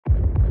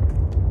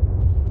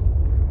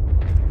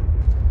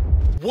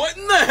What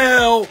in the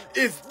hell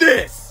is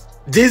this?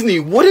 Disney,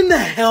 what in the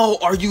hell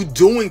are you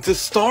doing to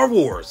Star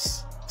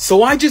Wars?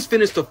 So I just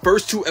finished the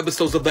first 2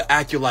 episodes of The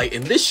Acolyte,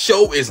 and this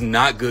show is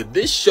not good.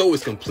 This show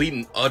is complete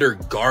and utter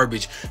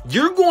garbage.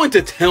 You're going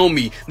to tell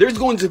me there's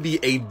going to be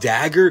a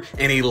dagger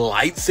and a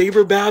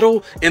lightsaber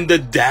battle, and the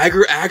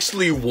dagger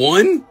actually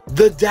won?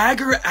 The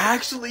dagger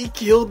actually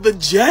killed the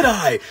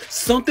Jedi,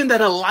 something that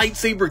a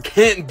lightsaber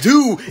can't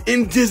do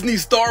in Disney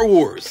Star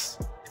Wars.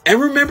 And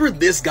remember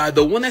this guy,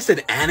 the one that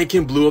said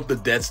Anakin blew up the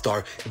Death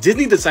Star?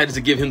 Disney decided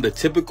to give him the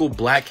typical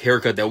black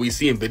haircut that we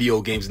see in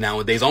video games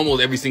nowadays.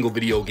 Almost every single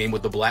video game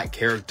with the black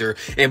character.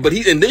 But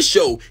in this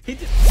show, he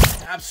did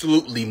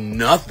absolutely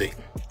nothing.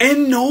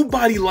 And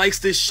nobody likes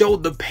this show.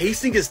 The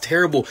pacing is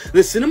terrible.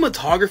 The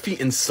cinematography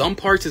in some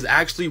parts is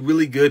actually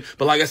really good.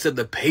 But like I said,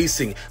 the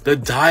pacing, the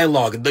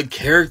dialogue, the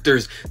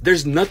characters,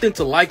 there's nothing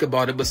to like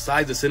about it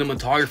besides the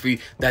cinematography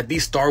that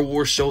these Star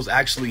Wars shows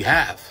actually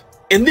have.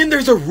 And then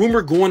there's a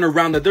rumor going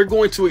around that they're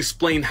going to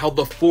explain how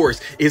the Force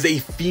is a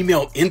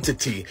female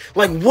entity.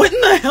 Like, what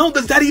in the hell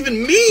does that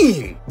even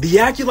mean? The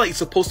Acolyte is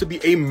supposed to be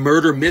a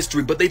murder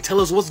mystery, but they tell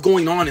us what's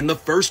going on in the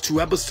first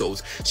 2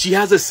 episodes. She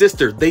has a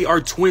sister. They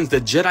are twins.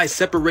 The Jedi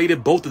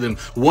separated both of them.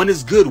 One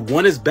is good,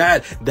 one is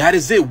bad. That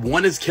is it.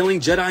 One is killing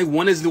Jedi,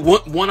 one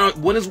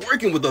is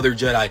working with other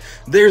Jedi.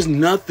 There's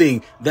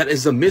nothing that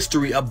is a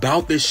mystery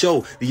about this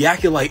show. The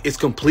Acolyte is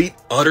complete,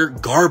 utter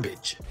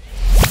garbage.